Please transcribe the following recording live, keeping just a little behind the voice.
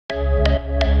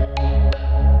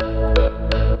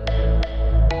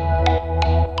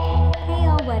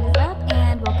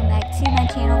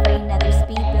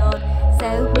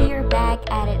back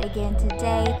at it again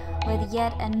today with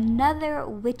yet another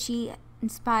witchy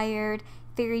inspired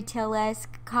fairy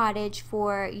tale-esque cottage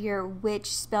for your witch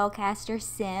spellcaster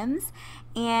sims.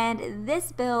 And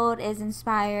this build is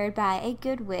inspired by a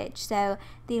good witch. So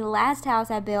the last house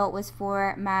I built was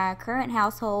for my current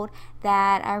household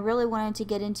that I really wanted to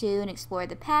get into and explore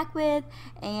the pack with,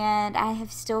 and I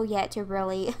have still yet to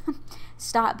really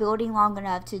stop building long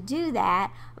enough to do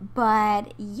that.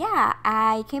 But yeah,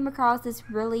 I came across this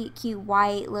really cute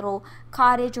white little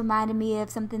cottage, reminded me of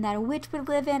something that a witch would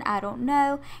live in, I don't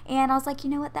know, and I was like, you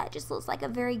know what, that just looks like a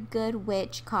very good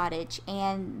witch cottage,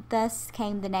 and thus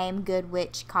came the name Good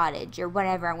Witch Cottage, or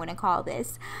whatever I want to call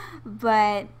this.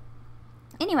 But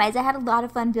anyways, I had a lot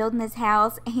of fun building this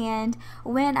house, and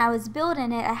when I was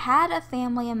building it, I had a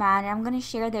family in mind, and I'm going to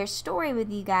share their story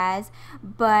with you guys,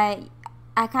 but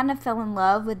I kind of fell in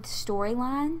love with the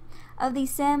storyline of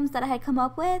these sims that I had come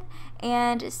up with,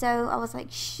 and so I was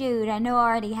like, shoot, I know I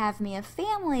already have me a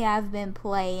family I've been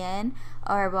playing,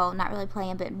 or well, not really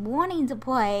playing, but wanting to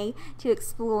play to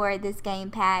explore this game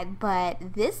pack, but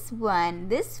this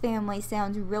family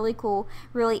sounds really cool,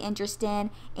 really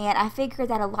interesting, and I figured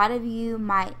that a lot of you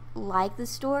might like the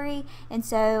story, and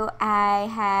so I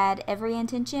had every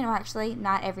intention, or actually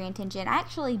not every intention, I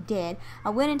actually did. I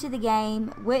went into the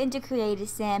game, went into create a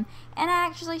sim, and I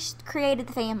actually created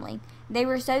the family. They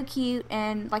were so cute,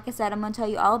 and like I said, I'm going to tell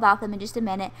you all about them in just a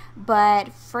minute, but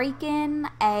freaking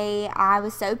I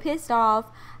was so pissed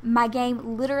off. My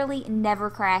game literally never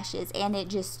crashes, and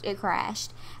it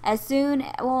crashed. As soon,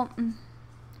 well,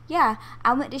 yeah,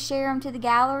 I went to share them to the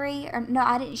gallery, or no,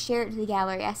 I didn't share it to the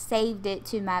gallery, I saved it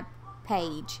to my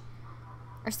page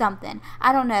or something.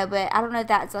 I don't know, but I don't know if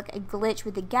that's like a glitch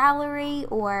with the gallery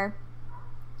or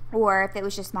if it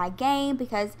was just my game,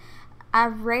 because I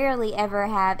rarely ever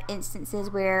have instances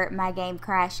where my game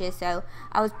crashes, so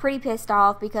I was pretty pissed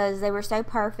off because they were so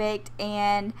perfect,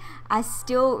 and I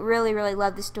still really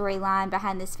love the storyline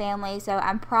behind this family, so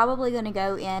I'm probably going to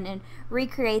go in and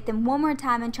recreate them one more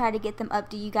time and try to get them up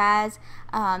to you guys,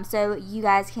 so you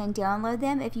guys can download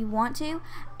them if you want to.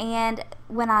 And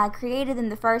when I created them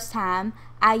the first time,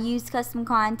 I used custom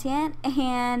content,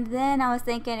 and then I was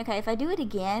thinking, okay, if I do it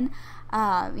again,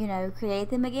 you know, create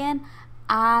them again,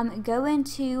 I'm going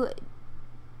to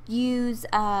use,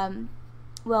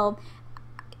 well,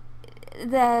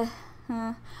 the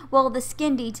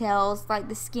skin details, like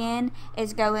the skin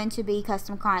is going to be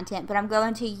custom content, but I'm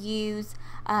going to use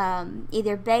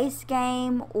either base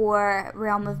game or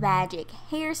Realm of Magic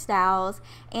hairstyles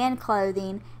and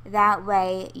clothing. That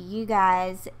way you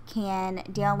guys can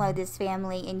download this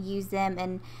family and use them,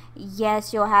 and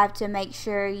yes, you'll have to make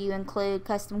sure you include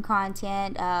custom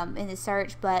content in the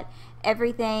search, but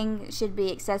everything should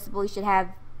be accessible. You should have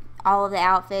all of the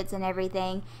outfits and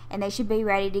everything, and they should be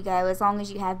ready to go as long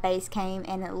as you have base game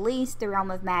and at least the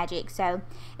Realm of Magic. So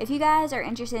if you guys are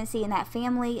interested in seeing that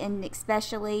family, and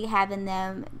especially having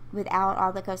them without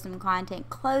all the custom content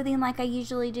clothing like I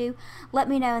usually do, let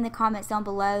me know in the comments down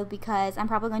below, because I'm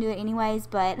probably going to do it anyways,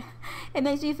 but it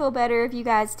makes me feel better if you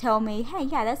guys tell me, hey,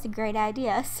 yeah, that's a great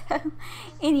idea. So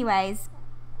anyways,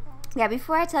 yeah,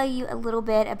 before I tell you a little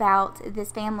bit about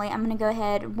this family, I'm going to go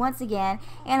ahead once again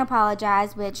and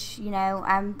apologize, which, you know,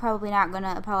 I'm probably not going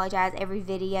to apologize every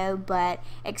video, but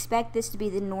expect this to be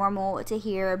the normal to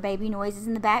hear baby noises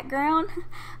in the background.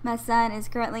 My son is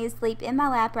currently asleep in my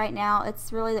lap right now.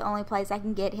 It's really the only place I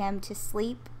can get him to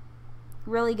sleep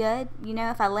really good. You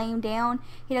know, if I lay him down,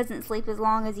 he doesn't sleep as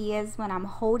long as he is when I'm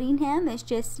holding him. It's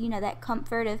just, you know, that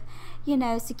comfort of, you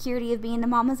know, security of being in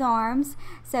mama's arms.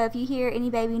 So if you hear any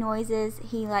baby noises,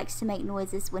 he likes to make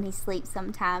noises when he sleeps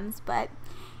sometimes. But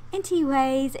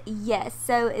anyways, yes,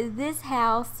 so this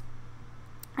house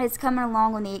is coming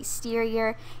along on the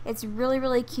exterior. It's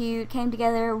really cute. Came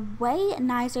together way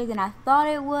nicer than I thought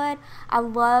it would. I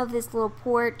love this little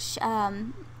porch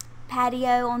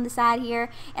patio on the side here,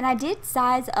 and I did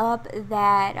size up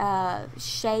that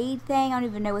shade thing. I don't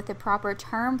even know what the proper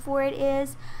term for it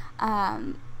is,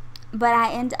 but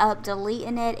I end up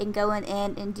deleting it and going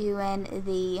in and doing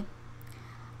the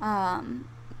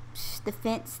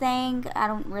fence thing. I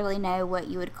don't really know what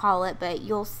you would call it, but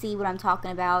you'll see what I'm talking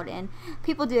about, and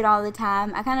people do it all the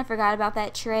time. I kind of forgot about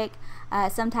that trick.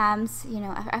 Sometimes, you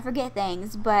know, I forget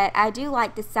things, but I do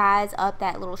like to size up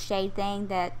that little shade thing,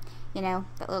 that, you know,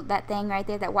 that thing right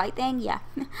there, that white thing, yeah.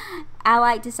 I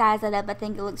like to size that up. I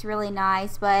think it looks really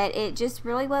nice, but it just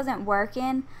really wasn't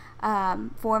working.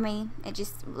 for me. It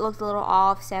just looked a little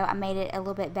off, so I made it a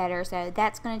little bit better. So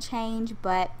that's going to change.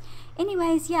 But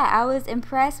anyways, yeah, I was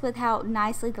impressed with how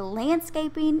nicely the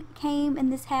landscaping came in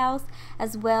this house,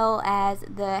 as well as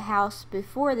the house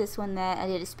before this one that I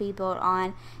did a speed build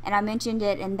on. And I mentioned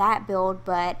it in that build,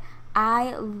 but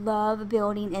I love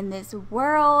building in this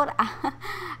world.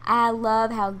 I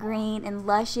love how green and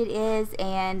lush it is,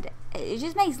 and it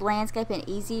just makes landscaping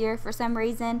easier for some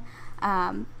reason.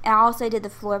 And I also did the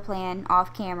floor plan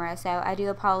off camera, so I do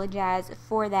apologize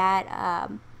for that,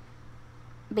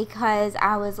 because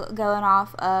I was going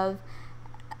off of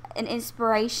an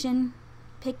inspiration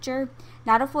picture,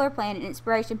 not a floor plan, an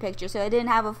inspiration picture. So I didn't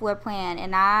have a floor plan,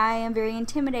 and I am very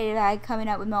intimidated by coming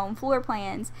up with my own floor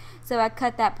plans, so I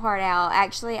cut that part out.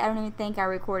 Actually, I don't even think I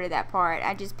recorded that part.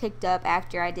 I just picked up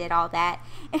after I did all that.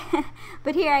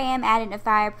 But here I am adding a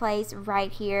fireplace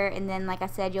right here, and then like I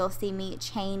said, you'll see me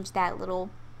change that little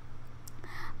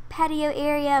patio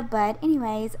area. But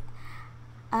anyways,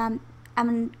 I'm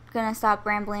gonna stop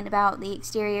rambling about the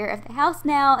exterior of the house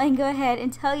now and go ahead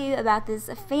and tell you about this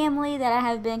family that I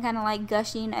have been kind of like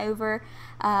gushing over,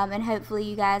 and hopefully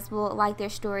you guys will like their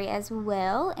story as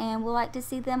well, and will like to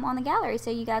see them on the gallery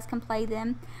so you guys can play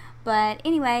them. But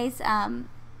anyways, I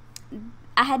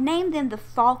had named them the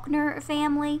Faulkner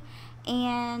family,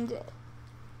 and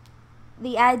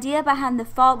the idea behind the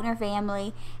Faulkner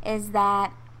family is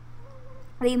that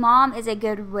the mom is a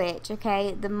good witch,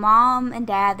 okay? The mom and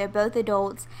dad, they're both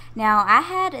adults. Now, I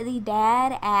had the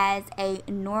dad as a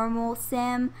normal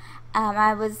sim.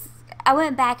 I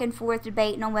went back and forth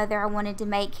debating on whether I wanted to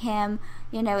make him,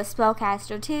 you know, a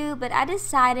spellcaster too, but I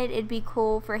decided it'd be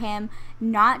cool for him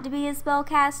not to be a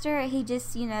spellcaster. He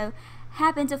just, you know,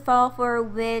 happened to fall for a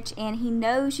witch, and he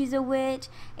knows she's a witch,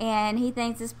 and he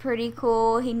thinks it's pretty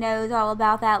cool. He knows all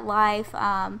about that life.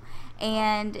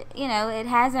 And you know, it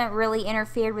hasn't really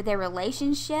interfered with their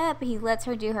relationship. He lets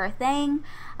her do her thing.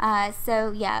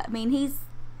 So yeah, I mean, he's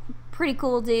pretty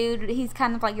cool dude. He's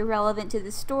kind of like irrelevant to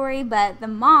the story, but the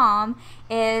mom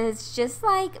is just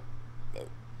like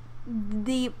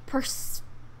the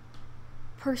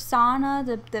persona,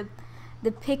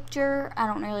 the picture, I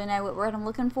don't really know what word I'm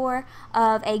looking for,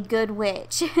 of a good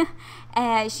witch.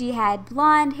 She had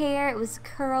blonde hair, it was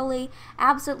curly,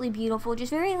 absolutely beautiful,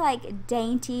 just very like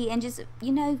dainty, and just,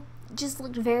 you know, just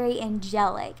looked very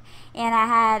angelic. And I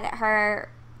had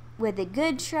her with the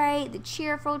good trait, the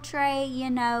cheerful trait, you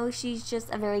know, she's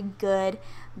just a very good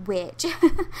witch.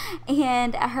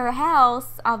 And her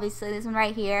house, obviously this one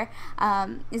right here,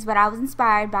 is what I was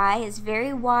inspired by. It's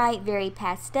very white, very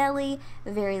pastel-y,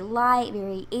 very light,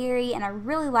 very airy, and I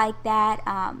really like that.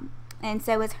 And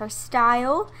so is her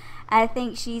style. I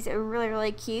think she's really,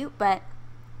 really cute. But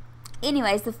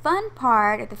anyways, the fun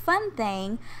part, or the fun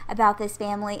thing about this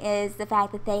family is the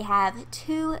fact that they have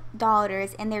 2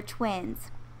 daughters, and they're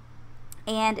twins.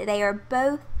 And they are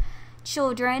both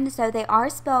children, so they are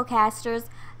spellcasters,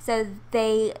 so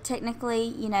they technically,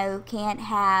 you know, can't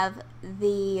have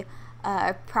the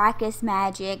practice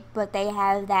magic, but they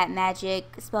have that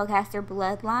magic spellcaster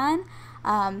bloodline.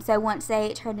 So once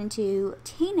they turn into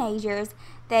teenagers,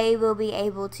 they will be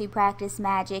able to practice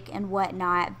magic and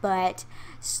whatnot. But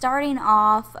starting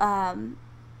off,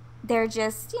 they're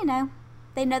just, you know,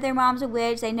 they know their mom's a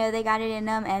witch, they know they got it in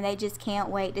them, and they just can't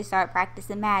wait to start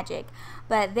practicing magic.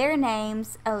 But their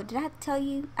names, oh, did I tell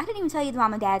you? I didn't even tell you the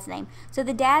mom and dad's name. So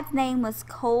the dad's name was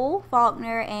Cole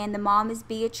Faulkner, and the mom is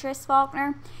Beatrice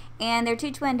Faulkner. And their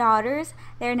 2 twin daughters,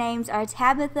 their names are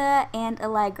Tabitha and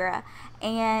Allegra.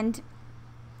 And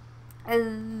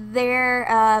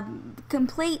they're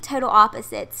complete total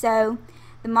opposites. So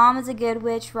the mom is a good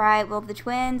witch, right? Well, the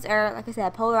twins are, like I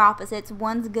said, polar opposites.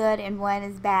 One's good and one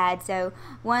is bad. So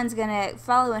one's gonna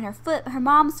follow in her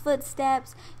mom's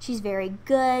footsteps. She's very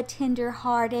good,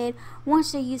 tender-hearted,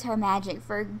 wants to use her magic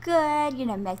for good, you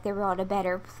know, make the world a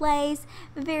better place.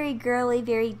 Very girly,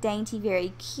 very dainty,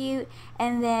 very cute.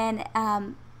 And then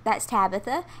that's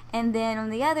Tabitha. And then on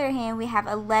the other hand, we have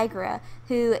Allegra,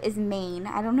 who is mean.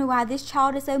 I don't know why this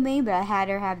child is so mean, but I had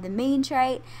her have the mean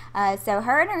trait. So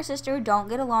her and her sister don't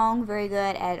get along very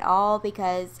good at all,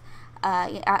 because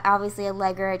obviously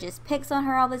Allegra just picks on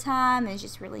her all the time and is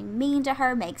just really mean to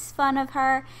her, makes fun of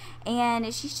her,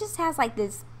 and she just has like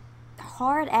this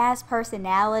hard ass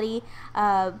personality,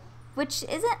 which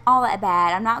isn't all that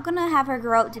bad. I'm not gonna have her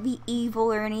grow up to be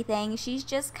evil or anything. She's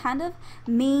just kind of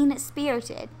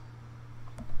mean-spirited.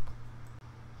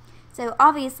 So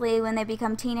obviously when they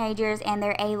become teenagers and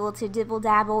they're able to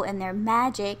dibble-dabble in their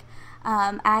magic,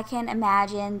 I can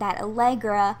imagine that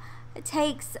Allegra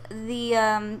takes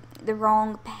the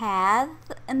wrong path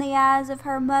in the eyes of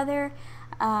her mother.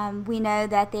 We know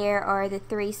that there are the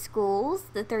 3 schools,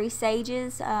 the 3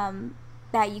 sages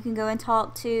that you can go and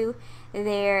talk to.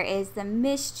 There is the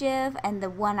mischief and the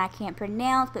one I can't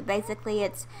pronounce, but basically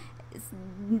it's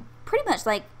pretty much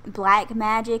like black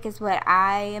magic is what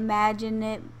I imagine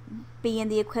it being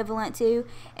the equivalent to,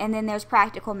 and then there's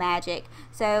practical magic.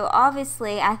 So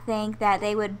obviously I think that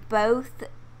they would both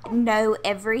know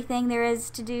everything there is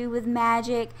to do with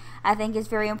magic. I think it's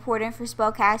very important for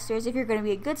spellcasters, if you're going to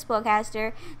be a good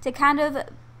spellcaster, to kind of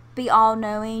be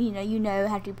all-knowing. You know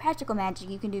how to do practical magic,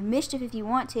 you can do mischief if you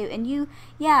want to, and you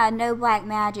know black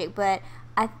magic. But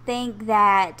I think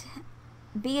that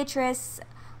Beatrice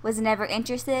was never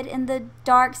interested in the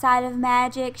dark side of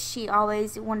magic. She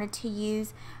always wanted to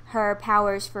use her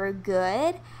powers for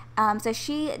good. So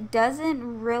she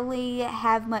doesn't really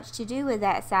have much to do with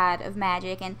that side of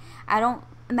magic, and I don't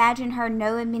imagine her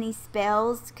knowing many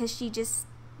spells because she just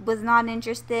was not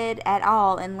interested at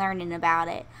all in learning about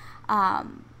it.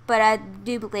 But I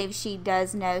do believe she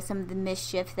does know some of the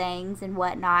mischief things and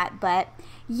whatnot. But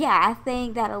yeah, I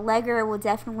think that Allegra will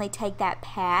definitely take that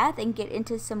path and get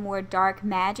into some more dark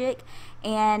magic,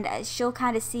 and she'll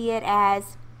kind of see it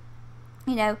as,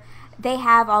 they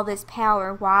have all this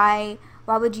power. Why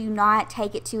would you not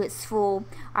take it to its full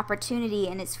opportunity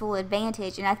and its full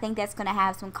advantage? And I think that's going to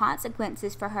have some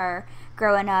consequences for her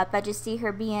growing up. I just see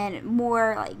her being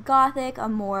more like gothic, or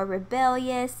more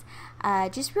rebellious,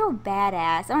 just real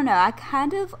badass. I don't know,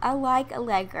 I like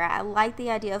Allegra. I like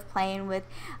the idea of playing with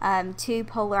 2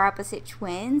 polar opposite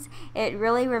twins. It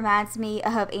really reminds me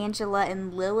of Angela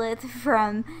and Lilith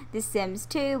from The Sims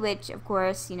 2, which of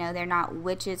course, they're not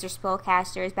witches or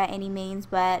spellcasters by any means,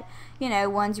 but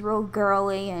one's real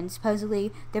girly and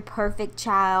supposedly the perfect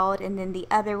child, and then the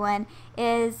other one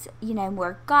is,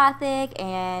 more gothic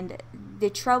and the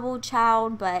troubled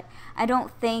child. But I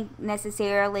don't think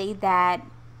necessarily that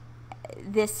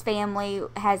this family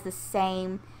has the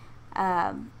same,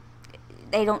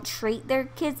 they don't treat their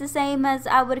kids the same as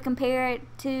I would compare it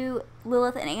to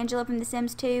Lilith and Angela from The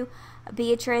Sims 2.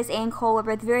 Beatrice and Cole are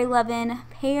both very loving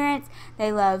parents.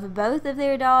 They love both of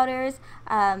their daughters.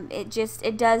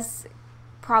 It does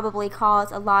probably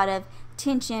cause a lot of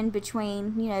tension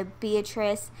between,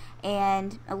 Beatrice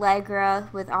and Allegra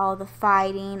with all the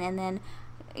fighting, and then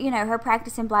her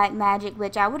practicing black magic,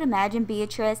 which I would imagine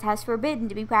Beatrice has forbidden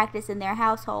to be practiced in their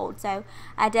household. So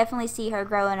I definitely see her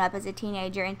growing up as a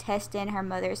teenager and testing her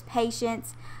mother's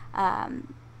patience.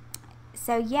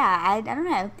 So yeah, I don't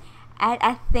know.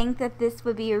 I think that this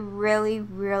would be a really,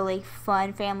 really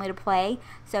fun family to play.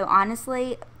 So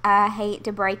honestly, I hate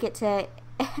to break it to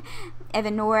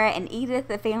Evanora and Edith,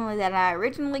 the family that I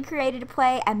originally created to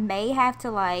play. I may have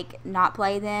to not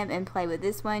play them and play with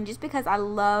this one, just because I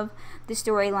love the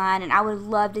storyline, and I would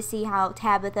love to see how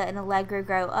Tabitha and Allegra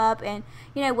grow up, and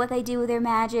what they do with their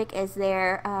magic. Is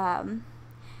their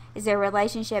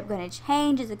relationship going to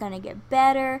change? Is it going to get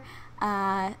better?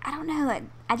 I don't know.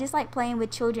 I just like playing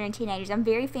with children and teenagers. I'm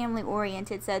very family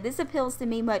oriented, so this appeals to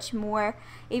me much more.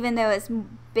 Even though it's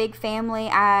big family,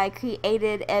 I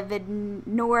created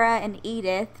Evanora and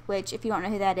Edith, which if you don't know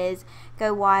who that is,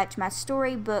 go watch my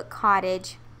storybook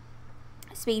Cottage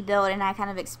speed build, and I kind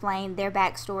of explained their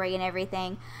backstory and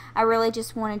everything. I really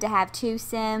just wanted to have 2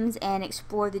 Sims and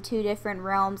explore the 2 different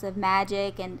realms of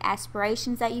magic and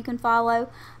aspirations that you can follow.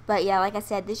 But yeah, like I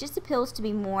said, this just appeals to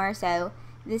me more, so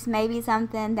this may be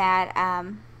something that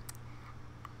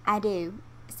I do.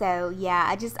 So yeah,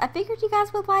 I figured you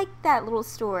guys would like that little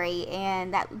story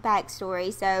and that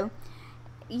backstory. So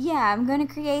yeah, I'm going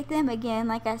to create them again,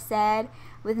 like I said,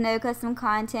 with no custom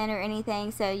content or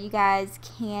anything, so you guys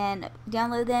can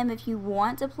download them if you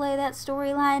want to play that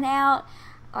storyline out.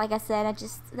 Like I said, I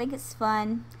just think it's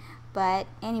fun. But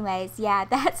anyways, yeah,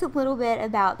 that's a little bit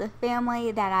about the family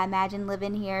that I imagine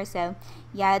living here. So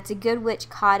yeah, it's a Good Witch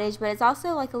Cottage, but it's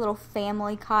also like a little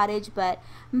family cottage, but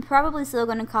I'm probably still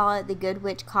going to call it the Good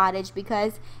Witch Cottage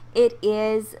because it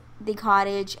is the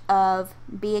cottage of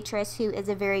Beatrice, who is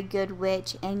a very good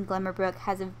witch, and Glimmerbrook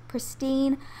has a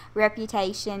pristine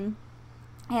reputation.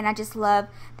 And I just love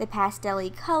the pastel-y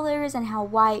colors and how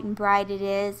white and bright it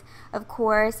is. Of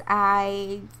course,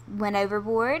 I went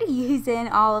overboard using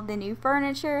all of the new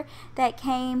furniture that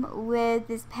came with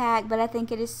this pack, but I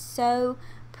think it is so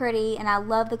pretty, and I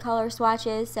love the color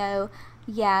swatches. So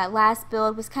yeah, last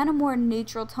build was kind of more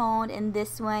neutral toned, and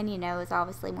this one, is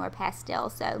obviously more pastel.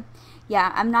 So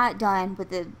yeah, I'm not done with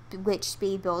the witch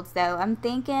speed builds though. I'm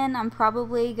thinking I'm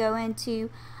probably going to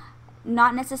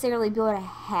not necessarily build a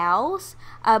house,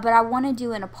 but I want to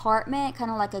do an apartment,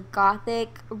 kind of like a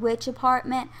gothic witch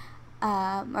apartment.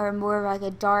 or more of like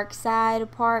a dark side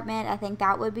apartment. I think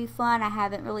that would be fun. I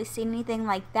haven't really seen anything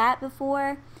like that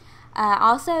before.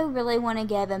 Also really want to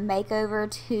give a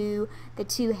makeover to the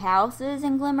 2 houses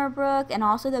in Glimmerbrook and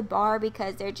also the bar,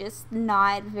 because they're just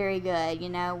not very good, you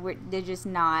know. They're just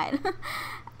not.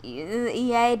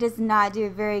 EA does not do a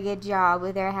very good job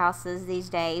with their houses these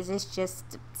days. It's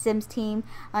just, Sims team,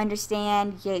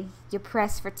 understand, you're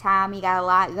pressed for time, you got a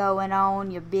lot going on,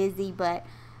 you're busy, but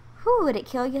whew, would it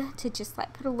kill you to just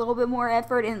like put a little bit more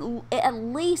effort in at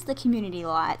least the community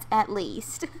lots, at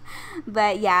least.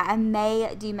 But yeah, I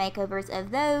may do makeovers of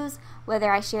those,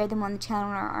 whether I share them on the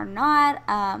channel or not.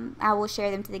 I will share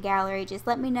them to the gallery. Just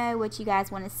let me know what you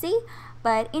guys want to see.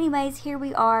 But anyways, here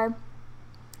we are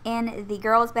in the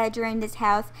girls' bedroom. This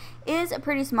house is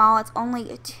pretty small. It's only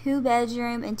a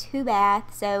 2-bedroom and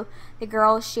 2-bath, so the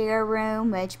girls share a room,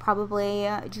 which probably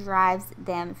drives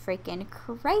them freaking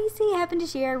crazy having to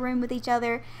share a room with each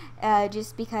other,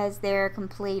 just because they're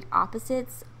complete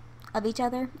opposites of each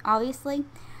other, obviously.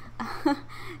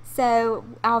 So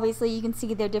obviously you can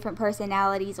see their different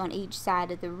personalities on each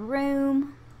side of the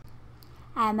room.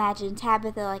 I imagine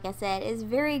Tabitha, like I said, is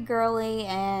very girly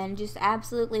and just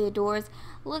absolutely adores,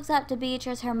 looks up to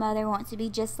Beatrice, her mother, wants to be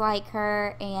just like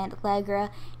her, and Allegra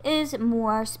is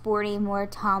more sporty, more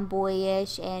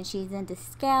tomboyish, and she's into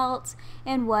scouts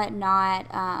and whatnot.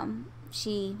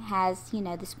 She has, you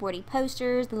know, the sporty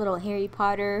posters, the little Harry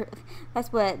Potter,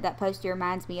 that's what that poster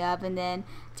reminds me of. And then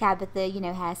Tabitha, you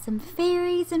know, has some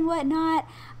fairies and whatnot.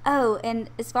 Oh, and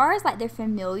as far as like their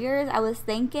familiars, I was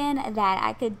thinking that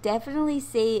I could definitely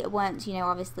see, once, you know,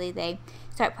 obviously they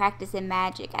start practicing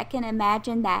magic, I can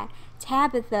imagine that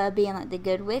Tabitha being like the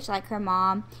good witch, like her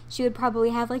mom, she would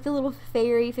probably have like a little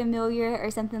fairy familiar or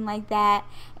something like that.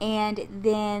 And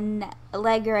then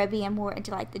Allegra being more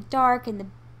into like the dark and the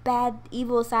bad,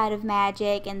 evil side of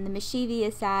magic and the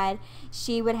mischievous side,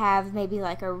 she would have maybe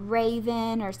like a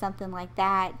raven or something like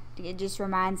that. It just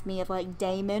reminds me of like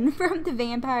Damon from the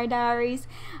Vampire Diaries,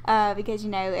 because, you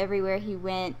know, everywhere he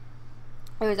went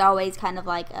there was always kind of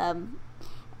like a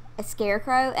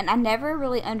scarecrow, and I never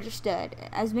really understood.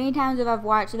 As many times as I've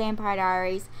watched Vampire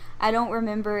Diaries, I don't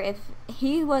remember if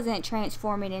he wasn't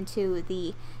transforming into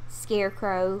the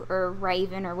scarecrow or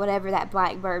raven or whatever that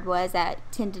black bird was that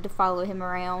tended to follow him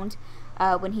around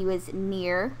when he was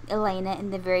near Elena in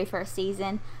the very first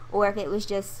season, or if it was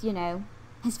just, you know,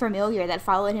 his familiar that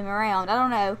followed him around. I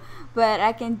don't know, but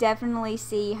I can definitely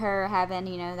see her having,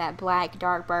 you know, that black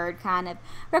dark bird kind of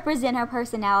represent her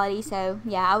personality. So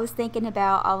yeah, I was thinking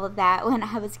about all of that when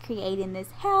I was creating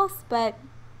this house. But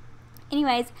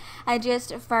anyways, I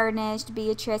just furnished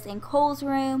Beatrice and Cole's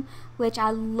room, which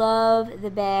I love the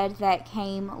bed that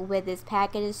came with this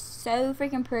pack. It is so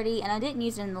freaking pretty, and I didn't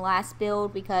use it in the last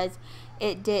build because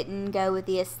it didn't go with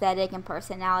the aesthetic and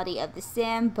personality of the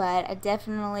sim, but I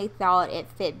definitely thought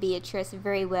it fit Beatrice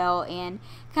very well and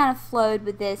kind of flowed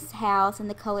with this house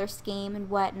and the color scheme and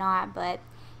whatnot. But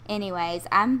anyways,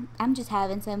 I'm just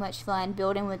having so much fun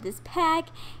building with this pack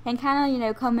and kind of, you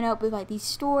know, coming up with like these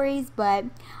stories. But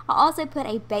I also put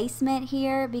a basement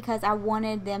here because I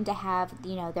wanted them to have,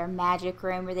 you know, their magic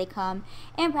room where they come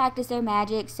and practice their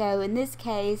magic. So in this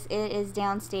case, it is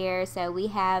downstairs. So we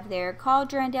have their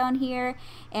cauldron down here,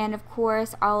 and of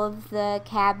course all of the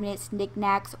cabinets,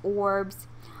 knickknacks, orbs,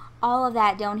 all of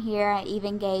that down here. I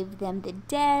even gave them the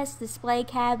desk, display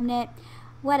cabinet,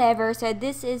 whatever. So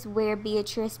this is where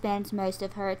Beatrice spends most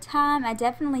of her time. I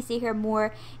definitely see her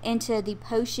more into the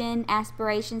potion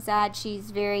aspiration side.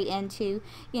 She's very into,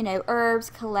 you know,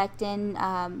 herbs, collecting,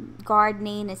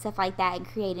 gardening and stuff like that, and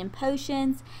creating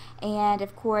potions. And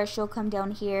of course she'll come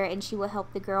down here and she will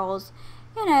help the girls,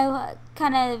 you know,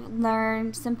 kind of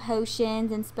learn some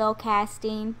potions and spell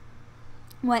casting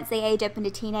once they age up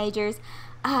into teenagers.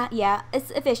 Yeah, it's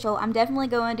official. I'm definitely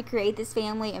going to create this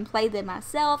family and play them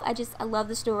myself. I love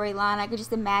the storyline. I could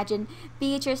just imagine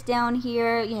Beatrice down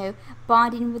here, you know,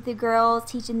 bonding with the girls,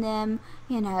 teaching them,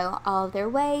 you know, all of their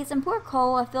ways. And poor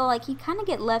Cole, I feel like he kind of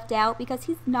get left out because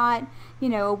he's not, you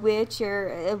know, a witch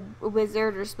or a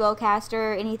wizard or spellcaster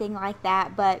or anything like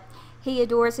that. But he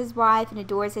adores his wife and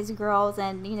adores his girls,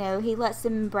 and, you know, he lets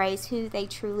them embrace who they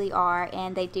truly are.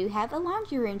 And they do have a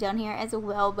laundry room down here as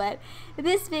well. But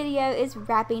this video is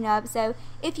wrapping up, so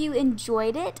if you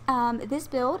enjoyed it, this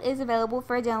build is available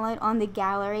for download on the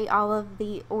gallery. All of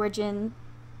the origin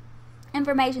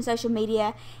information, social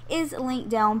media is linked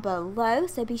down below,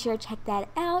 so be sure to check that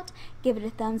out. Give it a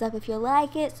thumbs up if you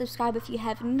like it, subscribe if you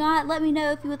have not. Let me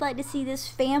know if you would like to see this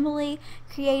family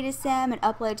create a sim and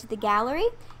upload to the gallery.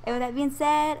 And with that being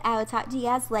said, I will talk to you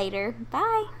guys later.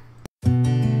 Bye.